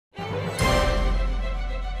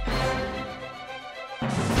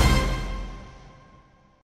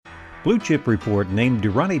Blue Chip Report named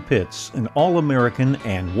Deronnie Pitts an All-American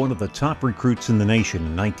and one of the top recruits in the nation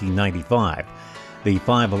in 1995. The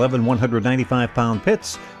 5'11", 195-pound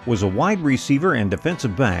Pitts was a wide receiver and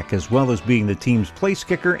defensive back, as well as being the team's place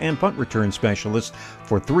kicker and punt return specialist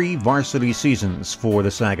for 3 varsity seasons for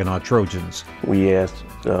the Saginaw Trojans. We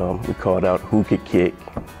called out who could kick,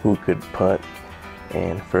 who could punt,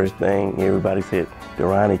 and first thing everybody said,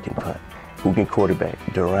 Deronnie can punt. Who can quarterback?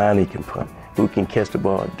 Deronnie can punt. Who can catch the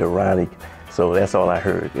ball? Deronnie. So that's all I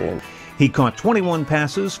heard. And he caught 21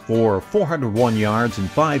 passes for 401 yards and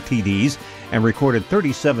 5 TDs and recorded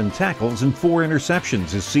 37 tackles and 4 interceptions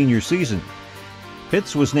his senior season.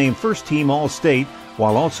 Pitts was named first-team All-State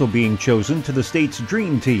while also being chosen to the state's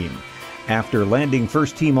Dream Team. After landing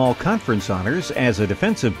first-team All-Conference honors as a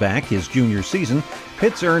defensive back his junior season,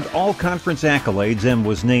 Pitts earned All-Conference accolades and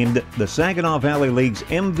was named the Saginaw Valley League's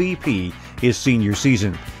MVP his senior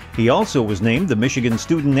season. He also was named the Michigan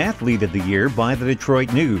Student Athlete of the Year by the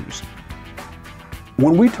Detroit News.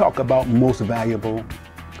 When we talk about most valuable,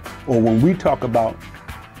 or when we talk about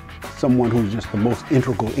someone who's just the most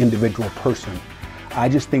integral individual person, I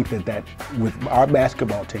just think that with our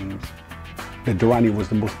basketball teams, that Deronnie was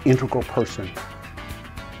the most integral person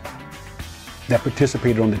that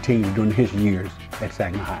participated on the team during his years at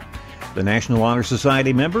Saginaw High. The National Honor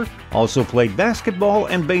Society member also played basketball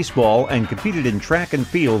and baseball and competed in track and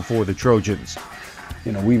field for the Trojans.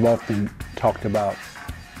 You know, we've often talked about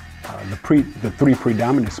the 3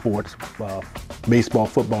 predominant sports, baseball,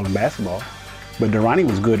 football, and basketball. But Deronnie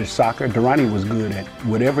was good at soccer. Deronnie was good at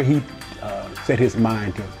whatever he set his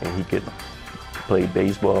mind to. And he could play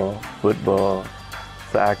baseball, football,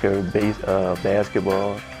 soccer,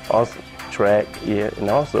 basketball, also track, and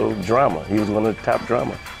also drama. He was one of the top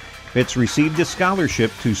drummers. Pitts received a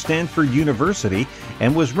scholarship to Stanford University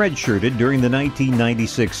and was redshirted during the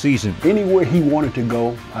 1996 season. Anywhere he wanted to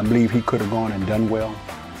go, I believe he could have gone and done well.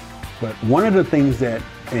 But one of the things that,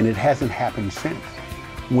 and it hasn't happened since,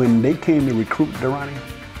 when they came to recruit Deronnie,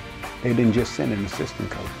 they didn't just send an assistant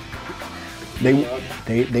coach. When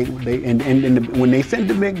they sent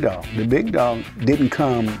the big dog didn't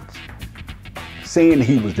come saying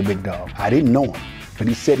he was the big dog. I didn't know him, but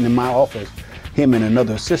he's sitting in my office, him and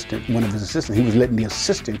another assistant, one of his assistants, he was letting the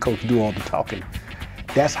assistant coach do all the talking.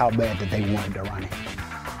 That's how bad that they wanted Deronnie.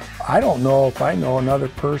 I don't know if I know another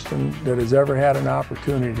person that has ever had an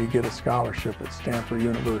opportunity to get a scholarship at Stanford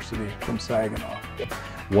University from Saginaw.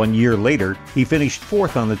 1 year later, he finished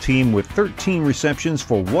 4th on the team with 13 receptions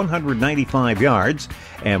for 195 yards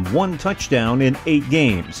and 1 touchdown in 8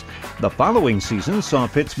 games. The following season saw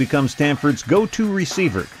Pitts become Stanford's go-to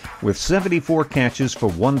receiver with 74 catches for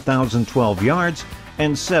 1,012 yards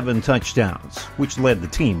and 7 touchdowns, which led the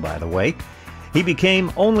team, by the way. He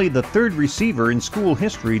became only the 3rd receiver in school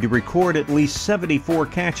history to record at least 74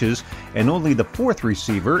 catches and only the 4th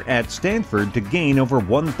receiver at Stanford to gain over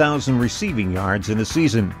 1,000 receiving yards in a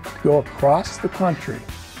season. Go across the country,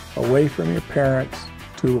 away from your parents,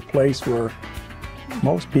 to a place where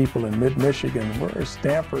most people in mid-Michigan, where is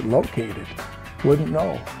Stanford located, wouldn't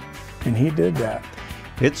know. And he did that.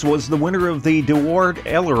 Pitts was the winner of the DeWard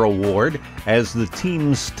Eller Award as the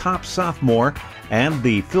team's top sophomore and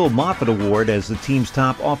the Phil Moffitt Award as the team's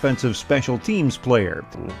top offensive special teams player.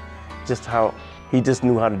 Just how he just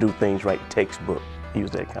knew how to do things right, textbook. He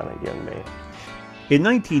was that kind of young man. In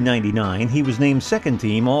 1999, he was named second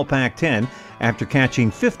team All Pac-10 after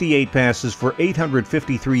catching 58 passes for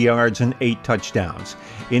 853 yards and 8 touchdowns.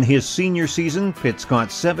 In his senior season, Pitts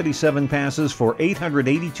caught 77 passes for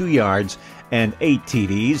 882 yards and 8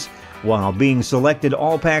 TDs, while being selected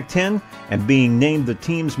All Pac-10 and being named the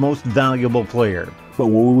team's most valuable player. But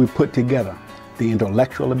when we put together the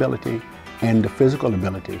intellectual ability and the physical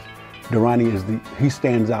ability, Deronnie he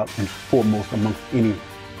stands out and foremost amongst any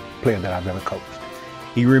player that I've ever coached.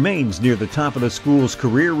 He remains near the top of the school's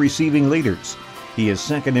career receiving leaders. He is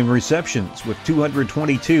second in receptions with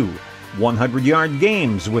 222, 100-yard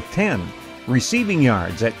games with 10, receiving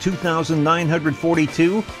yards at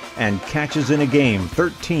 2,942, and catches in a game,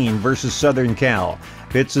 13 versus Southern Cal.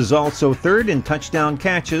 Pitts is also 3rd in touchdown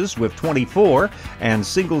catches with 24 and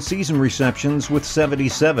single-season receptions with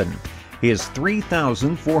 77. His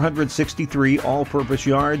 3,463 all-purpose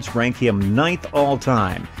yards rank him 9th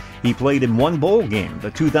all-time. He played in 1 bowl game,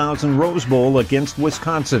 the 2000 Rose Bowl against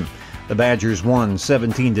Wisconsin. The Badgers won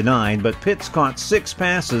 17-9, but Pitts caught 6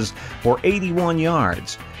 passes for 81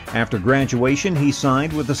 yards. After graduation, he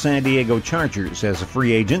signed with the San Diego Chargers as a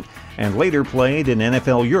free agent and later played in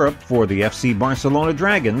NFL Europe for the FC Barcelona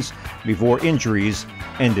Dragons before injuries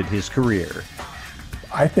ended his career.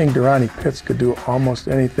 I think Deronnie Pitts could do almost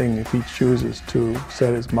anything if he chooses to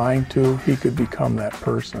set his mind to. He could become that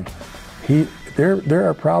person. There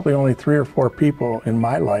are probably only 3 or 4 people in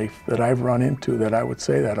my life that I've run into that I would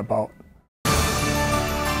say that about.